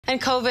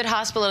And COVID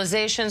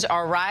hospitalizations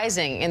are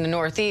rising in the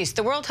Northeast.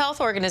 The World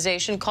Health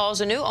Organization calls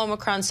a new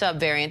Omicron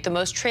subvariant the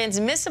most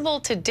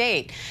transmissible to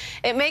date.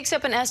 It makes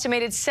up an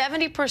estimated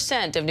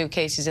 70% of new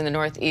cases in the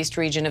Northeast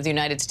region of the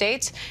United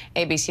States.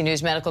 ABC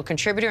News medical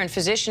contributor and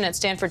physician at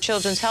Stanford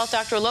Children's Health,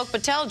 Dr. Alok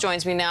Patel,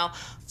 joins me now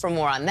for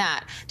more on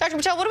that. Dr.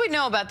 Patel, what do we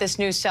know about this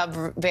new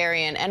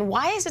subvariant, and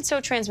why is it so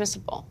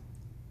transmissible?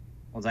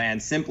 Well, Diane,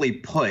 simply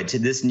put,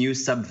 this new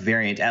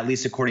subvariant, at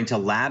least according to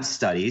lab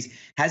studies,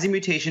 has a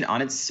mutation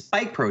on its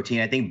spike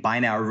protein. I think by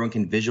now everyone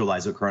can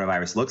visualize what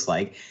coronavirus looks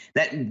like.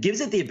 That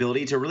gives it the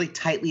ability to really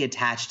tightly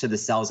attach to the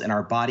cells in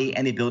our body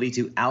and the ability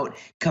to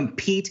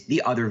out-compete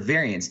the other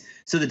variants.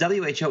 So the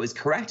WHO is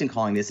correct in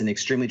calling this an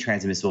extremely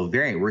transmissible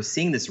variant. We're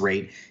seeing this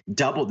rate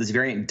double, this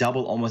variant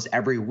double almost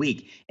every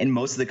week. In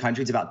most of the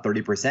countries, about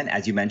 30%,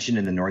 as you mentioned,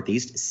 in the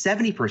Northeast,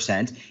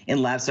 70%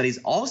 in lab studies.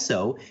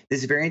 Also,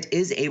 this variant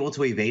is able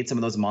to evade some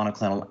of those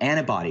monoclonal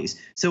antibodies.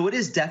 So it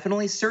is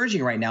definitely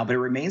surging right now, but it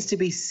remains to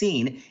be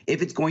seen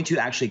if it's going to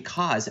actually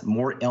cause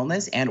more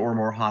illness and or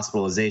more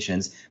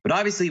hospitalizations. But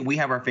obviously, we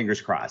have our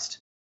fingers crossed.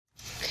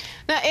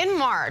 Now, in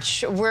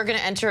March, we're going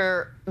to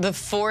enter the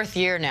 4th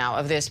year now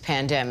of this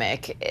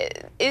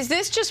pandemic. Is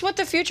this just what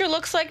the future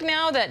looks like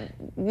now,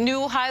 that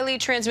new highly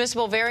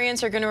transmissible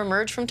variants are going to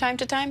emerge from time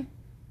to time?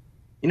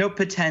 You know,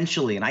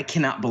 potentially, and I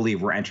cannot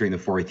believe we're entering the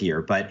 4th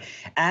year, but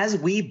as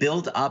we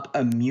build up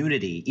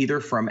immunity, either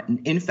from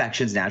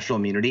infections, natural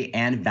immunity,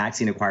 and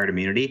vaccine-acquired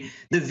immunity,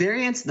 the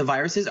variants, the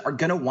viruses are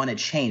going to want to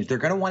change. They're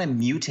going to want to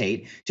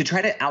mutate to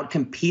try to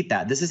outcompete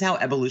that. This is how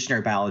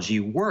evolutionary biology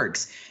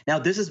works. Now,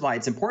 this is why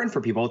it's important for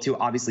people to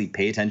obviously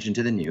pay attention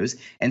to the news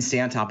and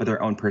stay on top of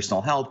their own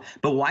personal health.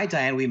 But why,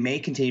 Diane, we may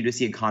continue to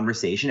see a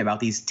conversation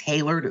about these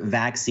tailored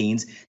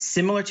vaccines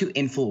similar to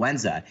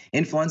influenza.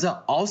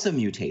 Influenza also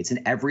mutates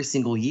in every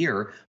single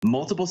year.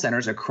 Multiple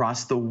centers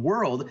across the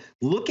world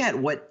look at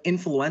what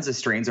influenza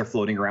strains are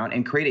floating around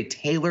and create a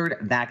tailored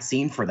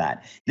vaccine for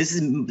that.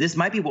 This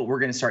might be what we're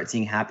going to start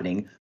seeing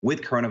happening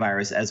with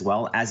coronavirus as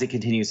well, as it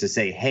continues to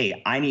say,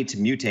 hey, I need to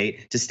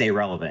mutate to stay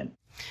relevant.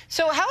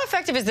 So how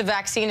effective is the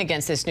vaccine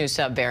against this new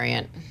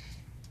subvariant?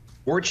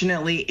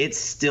 Fortunately, it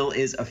still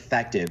is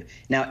effective.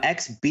 Now,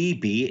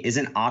 XBB is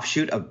an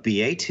offshoot of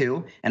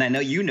BA2, and I know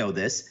you know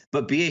this,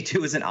 but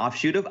BA2 is an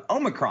offshoot of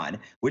Omicron,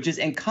 which is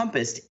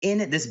encompassed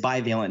in this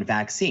bivalent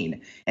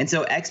vaccine. And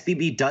so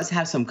XBB does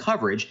have some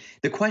coverage.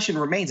 The question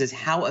remains is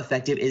how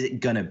effective is it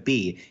going to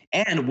be?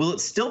 And will it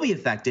still be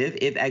effective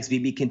if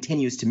XBB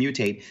continues to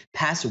mutate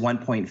past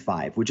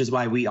 1.5, which is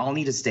why we all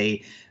need to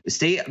stay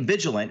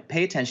vigilant,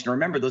 pay attention.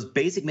 Remember, those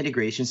basic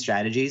mitigation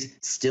strategies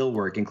still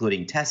work,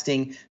 including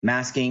testing,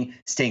 masking,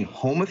 staying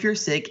home if you're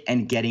sick,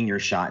 and getting your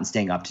shot and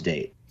staying up to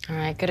date. All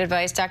right, good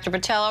advice, Dr.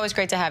 Patel. Always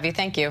great to have you.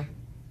 Thank you.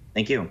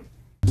 Thank you.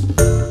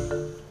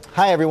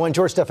 Hi, everyone.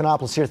 George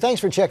Stephanopoulos here. Thanks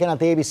for checking out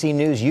the ABC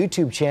News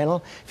YouTube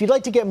channel. If you'd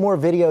like to get more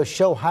videos,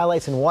 show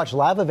highlights, and watch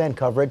live event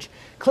coverage,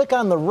 click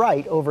on the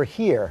right over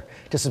here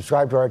to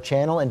subscribe to our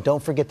channel. And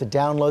don't forget to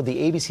download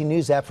the ABC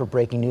News app for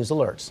breaking news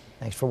alerts.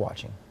 Thanks for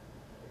watching.